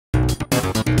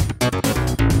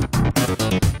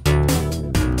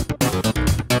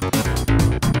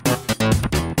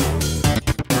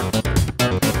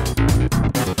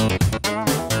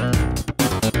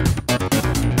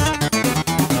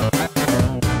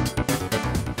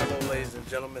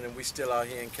gentlemen, and we still out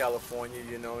here in California.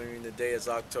 You know, I mean, today is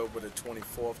October the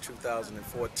 24th,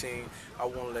 2014. I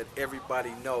want to let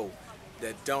everybody know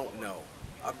that don't know.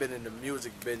 I've been in the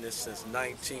music business since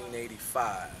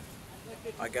 1985.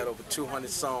 I got over 200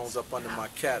 songs up under my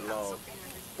catalog,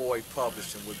 Boy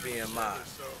Publishing with BMI.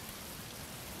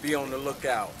 Be on the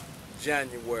lookout.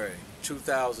 January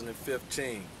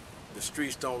 2015, The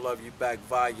Streets Don't Love You Back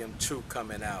Volume 2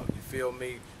 coming out. You feel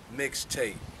me?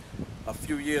 Mixtape. A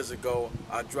few years ago,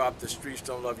 I dropped The Streets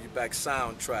Don't Love You Back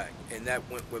soundtrack, and that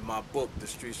went with my book, The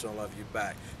Streets Don't Love You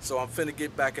Back. So I'm finna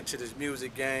get back into this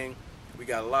music game. We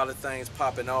got a lot of things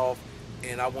popping off,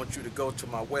 and I want you to go to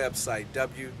my website,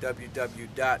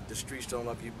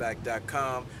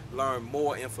 www.thestreetsdon'tloveyouback.com, learn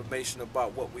more information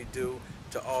about what we do,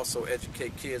 to also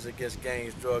educate kids against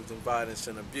gangs, drugs, and violence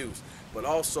and abuse. But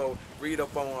also read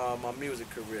up on my music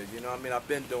career. You know what I mean? I've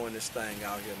been doing this thing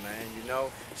out here, man, you know?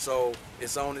 So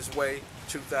it's on its way,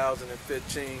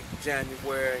 2015,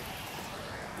 January.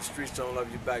 The Streets Don't Love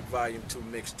You Back Volume 2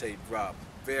 mixtape drop.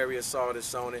 Various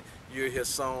artists on it. You'll hear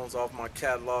songs off my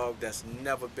catalog that's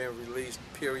never been released,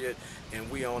 period. And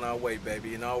we on our way,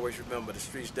 baby. And always remember, the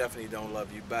streets definitely don't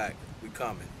love you back. We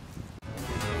coming.